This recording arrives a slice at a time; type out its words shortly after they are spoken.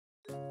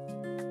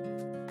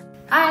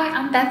Hi,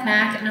 I'm Beth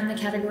Mack, and I'm the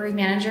category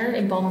manager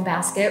in Bowman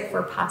Basket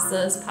for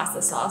pastas,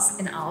 pasta sauce,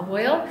 and olive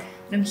oil.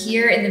 And I'm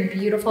here in the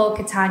beautiful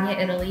Catania,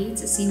 Italy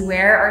to see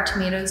where our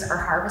tomatoes are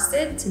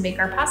harvested to make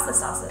our pasta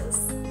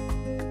sauces.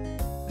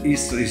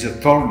 This is a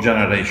third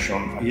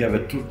generation. We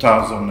have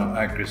 2,000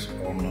 acres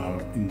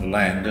in the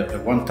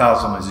land.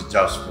 1,000 is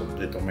just for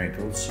the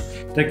tomatoes.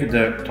 Take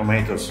the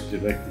tomatoes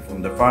directly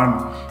from the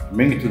farm,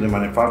 bring it to the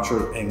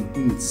manufacturer, and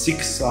in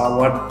 6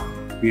 hours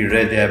we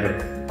already have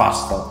a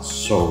pasta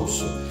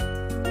sauce.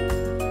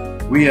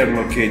 We are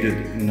located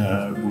in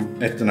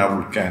Etna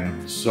volcano,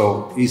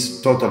 so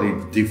it's totally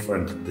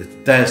different. The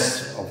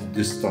taste of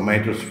these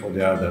tomatoes for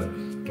the other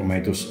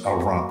tomatoes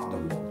around the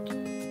world.